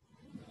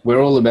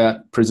we're all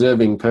about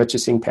preserving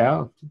purchasing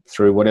power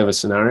through whatever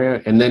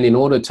scenario. And then in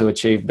order to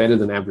achieve better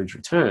than average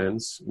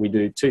returns, we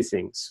do two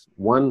things.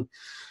 One,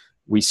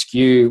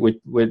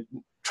 we're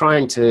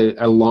trying to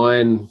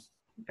align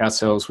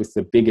ourselves with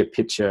the bigger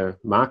picture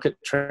market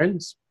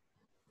trends,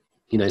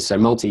 so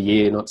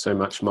multi-year, not so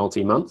much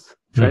multi-month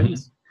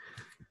trends.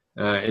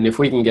 And if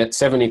we can get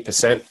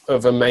 70%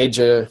 of a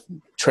major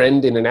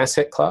trend in an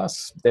asset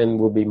class, then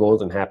we'll be more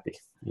than happy.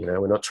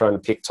 We're not trying to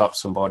pick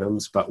tops and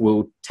bottoms, but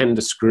we'll tend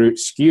to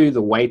skew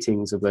the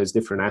weightings of those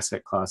different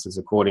asset classes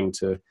according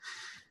to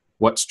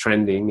what's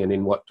trending and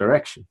in what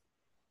direction,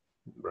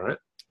 right?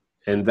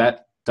 And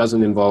that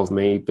doesn't involve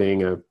me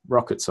being a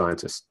rocket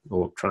scientist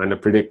or trying to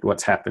predict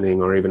what's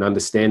happening or even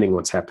understanding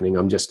what's happening.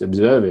 I'm just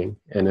observing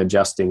and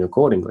adjusting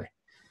accordingly.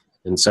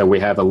 And so we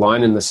have a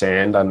line in the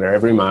sand under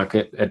every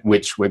market at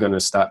which we're going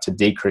to start to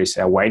decrease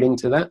our weighting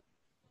to that.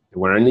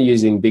 We're only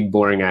using big,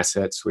 boring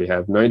assets. We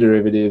have no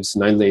derivatives,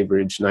 no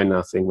leverage, no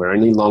nothing. We're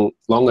only long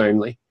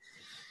only.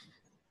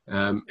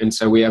 And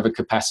so we have a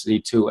capacity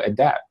to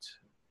adapt,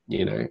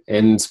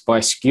 and by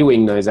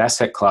skewing those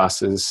asset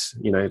classes,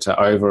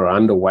 to over or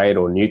underweight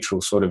or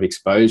neutral sort of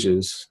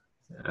exposures,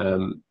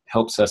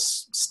 helps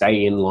us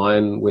stay in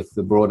line with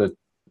the broader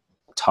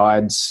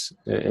tides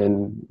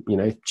and,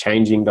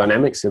 changing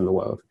dynamics in the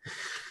world.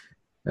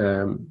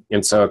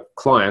 And so a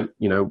client,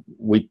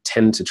 we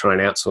tend to try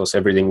and outsource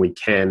everything we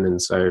can.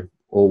 And so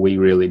all we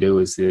really do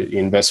is the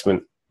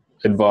investment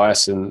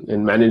advice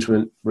and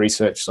management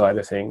research side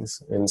of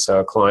things. And so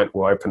a client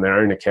will open their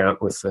own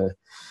account with the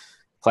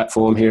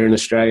platform here in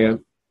Australia.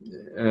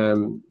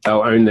 They'll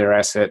own their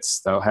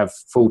assets. They'll have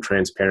full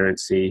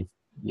transparency.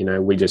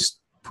 We just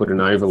put an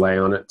overlay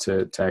on it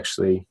to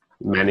actually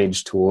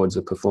manage towards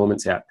a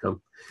performance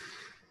outcome.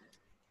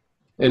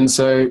 And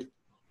so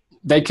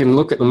they can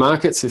look at the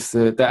markets. If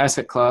the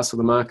asset class or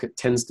the market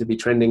tends to be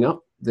trending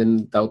up,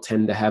 then they'll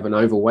tend to have an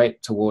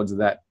overweight towards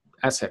that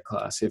asset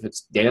class. If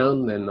it's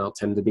down, then they'll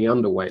tend to be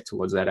underweight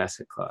towards that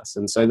asset class.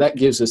 And so that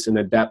gives us an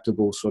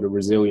adaptable sort of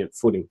resilient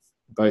footing,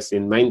 both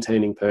in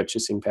maintaining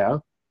purchasing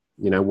power.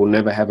 We'll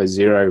never have a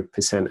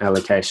 0%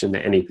 allocation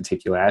to any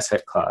particular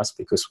asset class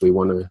because we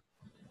want to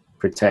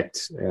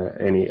protect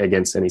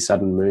against any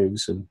sudden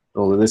moves and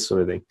all of this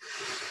sort of thing.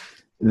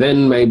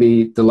 Then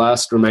maybe the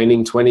last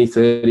remaining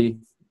 20-30%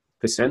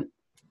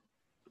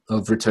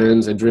 of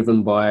returns are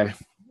driven by,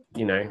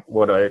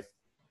 what I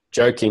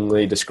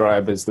jokingly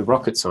describe as the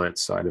rocket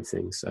science side of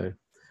things. So,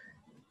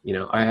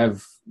 I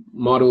have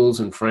models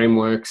and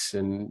frameworks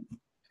and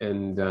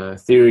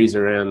theories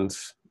around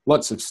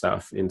lots of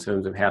stuff in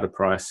terms of how to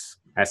price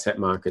asset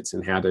markets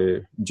and how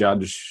to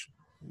judge,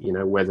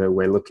 whether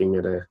we're looking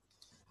at a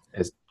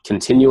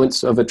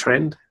continuance of a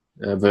trend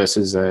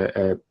versus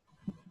a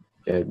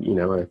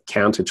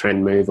counter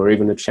trend move or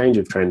even a change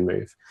of trend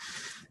move.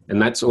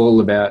 And that's all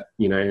about,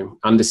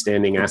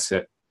 understanding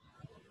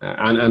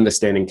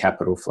understanding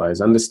capital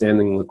flows,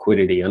 understanding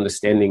liquidity,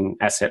 understanding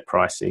asset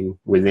pricing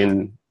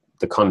within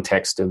the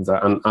context of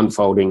the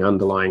unfolding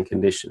underlying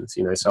conditions.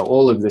 So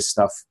all of this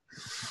stuff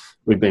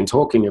we've been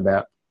talking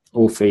about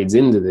all feeds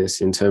into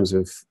this in terms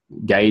of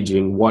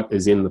gauging what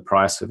is in the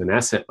price of an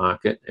asset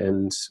market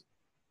and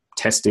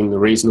testing the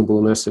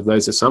reasonableness of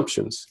those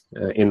assumptions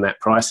in that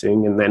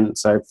pricing, and then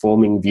so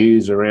forming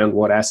views around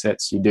what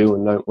assets you do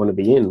and don't want to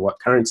be in, what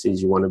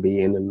currencies you want to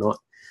be in and not,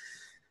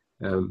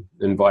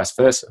 and vice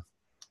versa.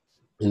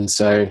 And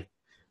so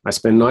I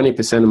spend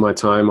 90% of my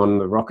time on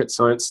the rocket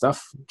science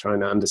stuff,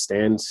 trying to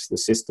understand the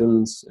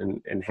systems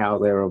and how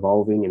they're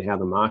evolving and how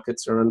the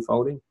markets are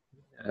unfolding.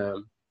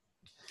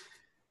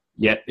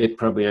 Yet it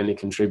probably only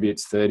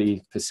contributes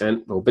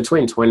 30% or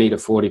between 20 to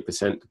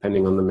 40%,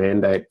 depending on the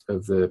mandate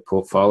of the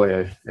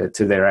portfolio,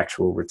 to their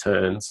actual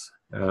returns.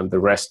 The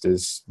rest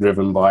is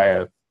driven by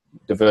a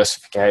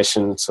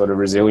diversification sort of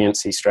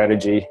resiliency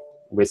strategy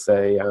with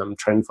a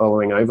trend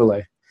following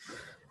overlay.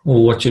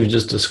 Well, what you've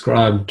just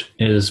described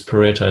is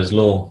Pareto's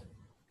law.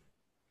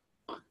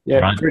 Yeah,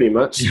 right? Pretty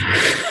much.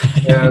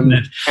 And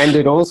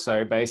it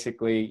also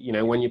basically,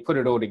 when you put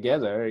it all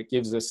together, it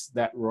gives us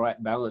that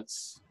right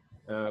balance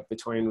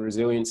between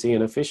resiliency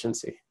and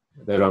efficiency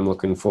that I'm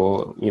looking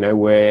for,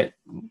 where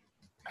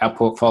our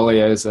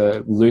portfolios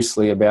are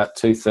loosely about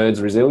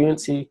 2/3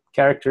 resiliency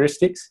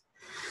characteristics.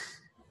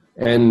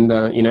 and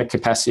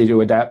capacity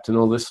to adapt and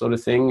all this sort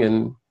of thing.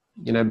 And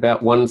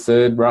about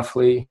 1/3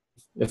 roughly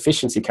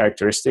efficiency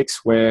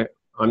characteristics, where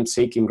I'm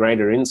seeking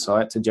greater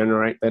insight to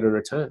generate better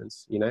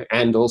returns,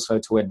 and also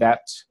to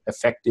adapt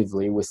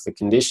effectively with the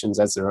conditions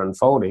as they're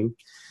unfolding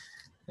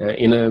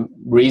in a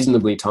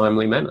reasonably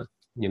timely manner.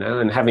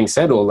 And having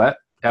said all that,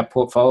 our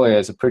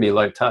portfolios are pretty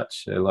low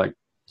touch. They're like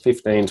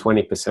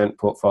 15-20%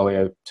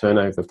 portfolio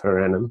turnover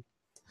per annum.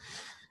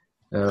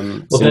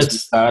 Since we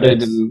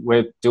started, and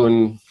we're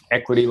doing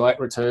equity-like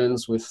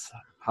returns with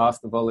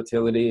half the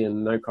volatility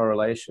and no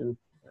correlation.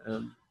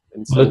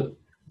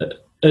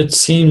 It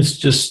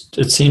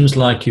seems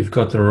like you've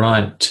got the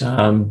right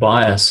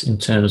bias in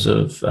terms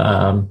of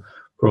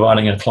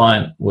providing a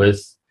client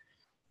with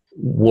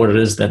what it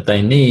is that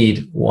they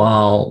need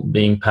while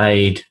being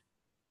paid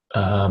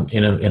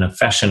in a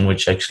fashion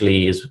which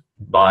actually is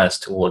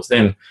biased towards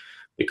them.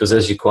 Because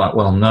as you quite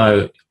well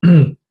know,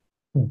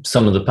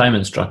 some of the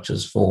payment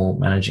structures for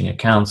managing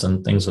accounts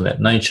and things of that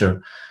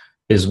nature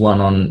is one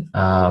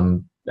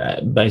on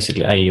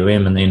basically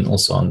AUM and then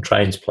also on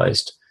trades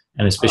placed.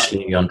 And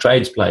especially on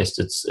trades placed,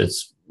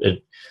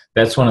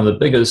 that's one of the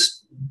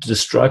biggest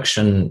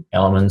destruction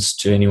elements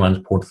to anyone's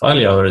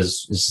portfolio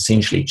is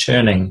essentially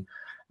churning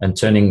and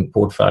turning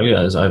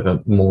portfolios over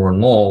more and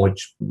more,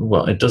 which,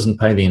 well, it doesn't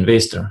pay the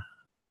investor.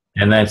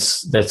 And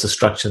that's a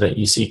structure that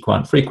you see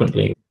quite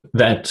frequently.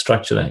 That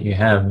structure that you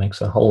have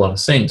makes a whole lot of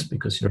sense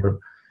because you're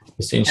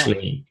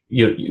essentially,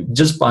 you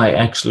just by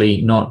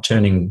actually not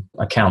turning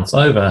accounts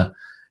over,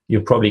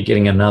 you're probably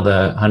getting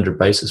another 100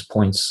 basis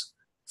points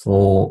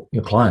for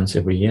your clients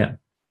every year.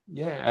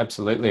 Yeah,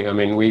 absolutely. I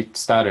mean, I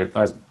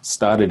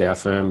started our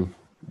firm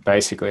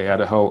basically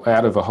out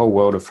of a whole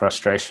world of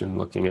frustration,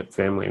 looking at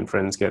family and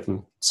friends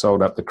getting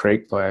sold up the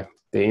creek by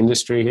the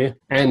industry here,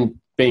 and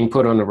being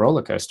put on a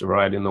roller coaster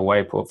ride in the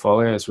way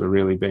portfolios were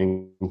really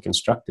being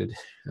constructed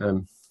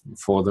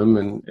for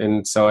them.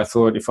 And so I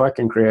thought, if I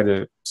can create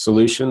a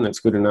solution that's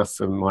good enough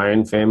for my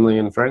own family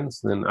and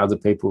friends, then other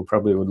people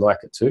probably would like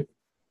it too.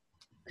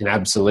 And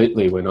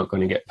absolutely, we're not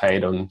going to get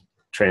paid on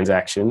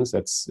transactions.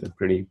 That's a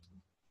pretty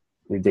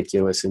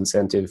ridiculous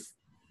incentive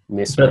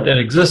mismatch. But that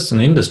exists in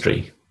the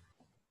industry.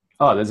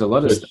 Oh, there's a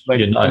lot of stuff.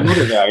 A lot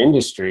of our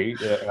industry,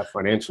 our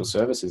financial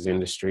services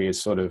industry,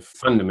 is sort of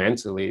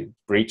fundamentally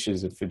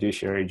breaches of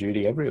fiduciary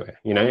duty everywhere.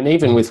 And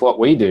even with what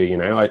we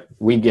do,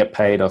 we get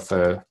paid off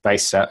a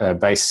base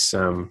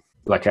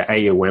like an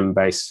AUM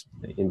based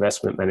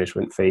investment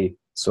management fee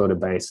sort of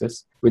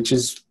basis, which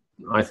is,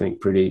 I think,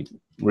 pretty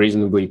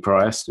reasonably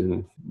priced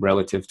and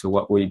relative to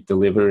what we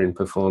deliver in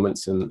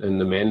performance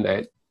and the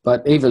mandate.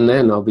 But even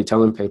then, I'll be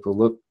telling people,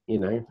 look,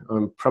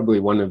 I'm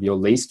probably one of your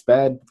least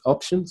bad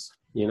options.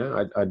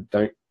 I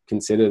don't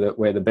consider that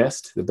we're the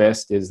best. The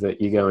best is that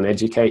you go and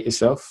educate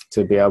yourself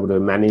to be able to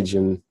manage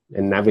and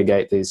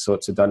navigate these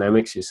sorts of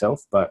dynamics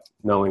yourself, but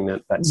knowing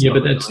that that's not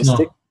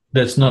realistic.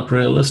 That's not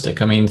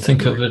realistic. I mean,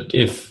 think of it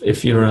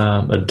if you're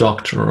a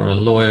doctor or a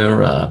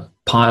lawyer, a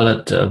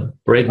pilot, a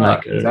bread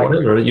maker, exactly.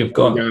 Whatever, you've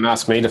got... You're going to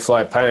ask me to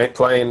fly a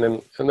plane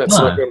and that's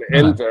not going to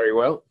end very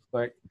well.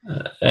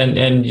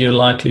 And you're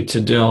likely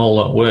to do a whole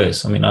lot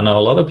worse. I mean, I know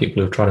a lot of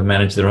people who've tried to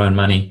manage their own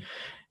money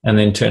and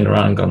then turned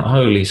around and gone,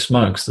 holy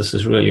smokes, this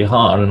is really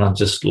hard and I've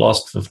just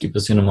lost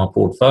 50% of my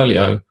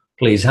portfolio.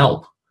 Please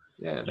help.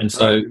 Yeah. And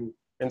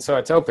so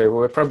I tell people,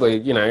 we're probably,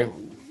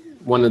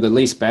 one of the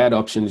least bad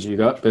options you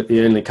got, but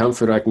the only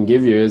comfort I can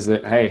give you is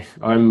that, hey,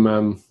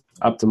 I'm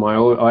up to my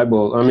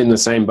eyeball. I'm in the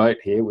same boat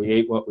here. We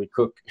eat what we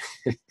cook.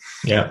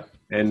 Yeah.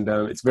 And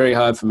it's very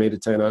hard for me to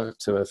turn up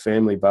to a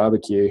family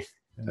barbecue.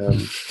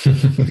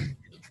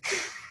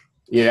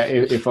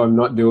 If I'm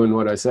not doing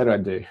what I said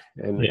I'd do.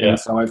 And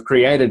so I've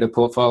created a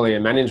portfolio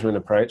management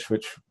approach,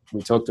 which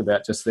we talked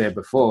about just there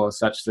before,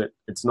 such that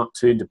it's not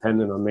too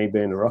dependent on me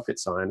being a rocket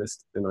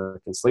scientist, and I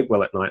can sleep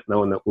well at night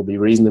knowing that we'll be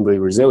reasonably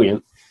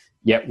resilient,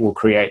 yet we'll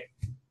create,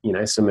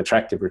 some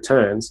attractive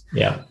returns.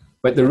 Yeah.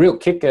 But the real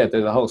kicker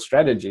to the whole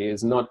strategy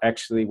is not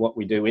actually what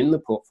we do in the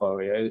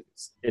portfolio.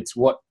 It's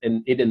what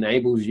it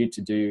enables you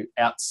to do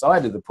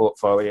outside of the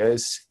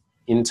portfolios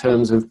in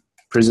terms of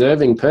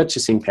preserving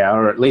purchasing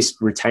power, or at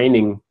least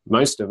retaining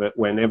most of it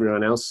when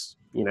everyone else,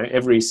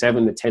 every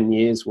 7 to 10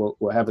 years we'll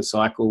have a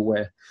cycle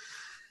where,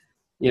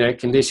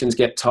 conditions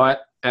get tight,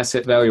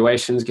 asset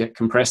valuations get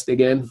compressed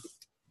again,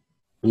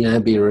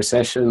 be a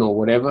recession or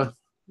whatever.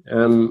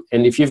 And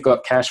if you've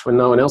got cash when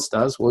no one else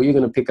does, well, you're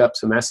going to pick up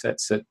some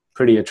assets at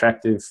pretty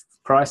attractive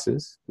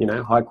prices,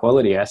 high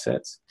quality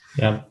assets.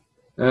 Yeah.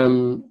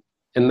 And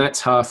that's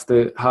half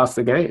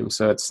the game.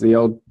 So it's the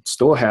old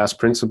storehouse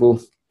principle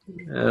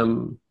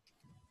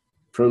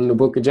from the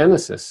book of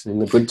Genesis. In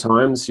the good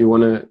times, you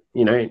want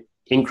to,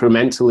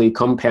 incrementally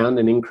compound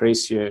and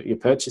increase your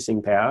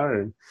purchasing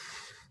power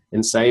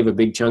and save a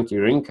big chunk of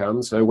your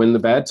income. So when the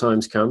bad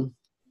times come,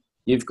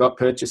 you've got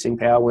purchasing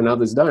power when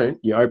others don't.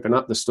 You open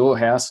up the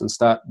storehouse and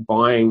start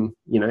buying,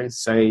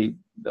 say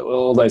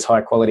all those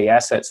high quality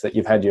assets that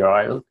you've had your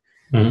eye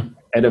on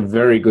at a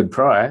very good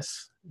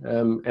price,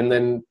 and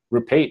then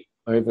repeat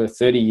over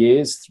 30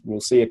 years.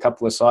 We'll see a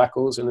couple of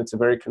cycles, and it's a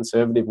very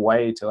conservative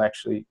way to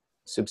actually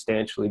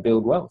substantially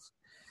build wealth.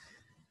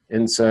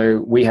 And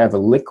so we have a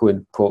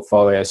liquid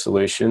portfolio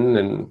solution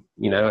and,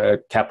 a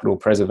capital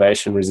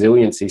preservation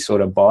resiliency sort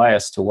of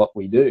bias to what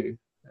we do,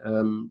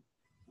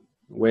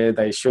 where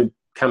they should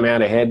come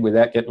out ahead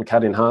without getting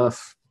cut in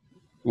half,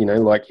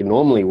 like you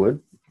normally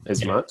would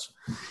as much,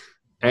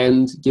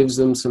 and gives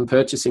them some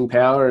purchasing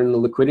power and the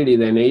liquidity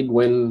they need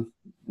when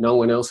no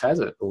one else has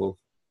it. Or,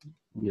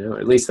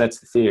 at least that's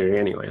the theory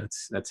anyway.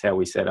 That's how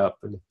we set up.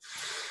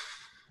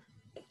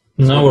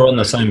 No, we're on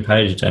the same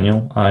page,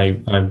 Daniel.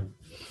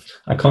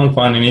 I can't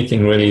find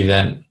anything really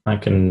that I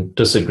can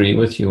disagree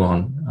with you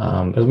on.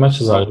 As much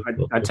as I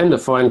tend to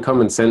find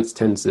common sense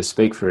tends to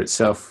speak for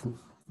itself.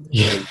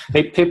 Yeah.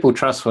 People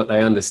trust what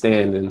they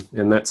understand,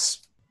 and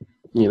that's,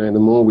 the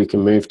more we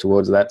can move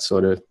towards that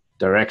sort of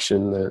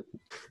direction, the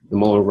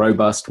more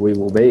robust we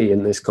will be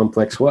in this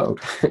complex world.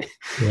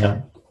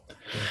 Yeah.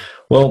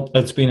 Well,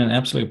 it's been an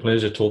absolute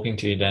pleasure talking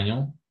to you,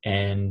 Daniel.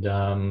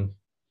 And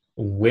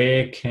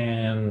where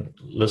can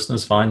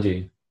listeners find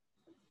you?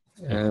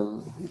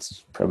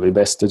 It's probably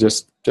best to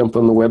just jump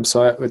on the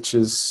website, which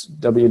is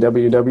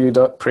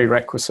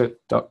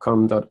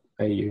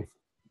www.prerequisite.com.au.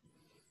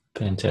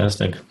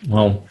 Fantastic.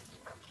 Well,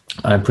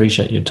 I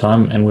appreciate your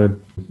time, and we'll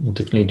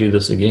definitely do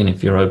this again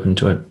if you're open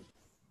to it.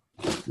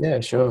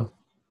 Yeah, sure.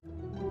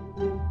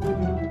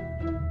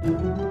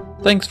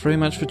 Thanks very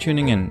much for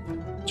tuning in.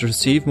 To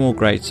receive more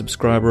great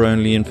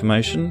subscriber-only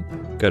information,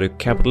 go to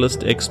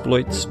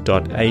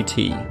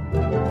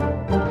capitalistexploits.at.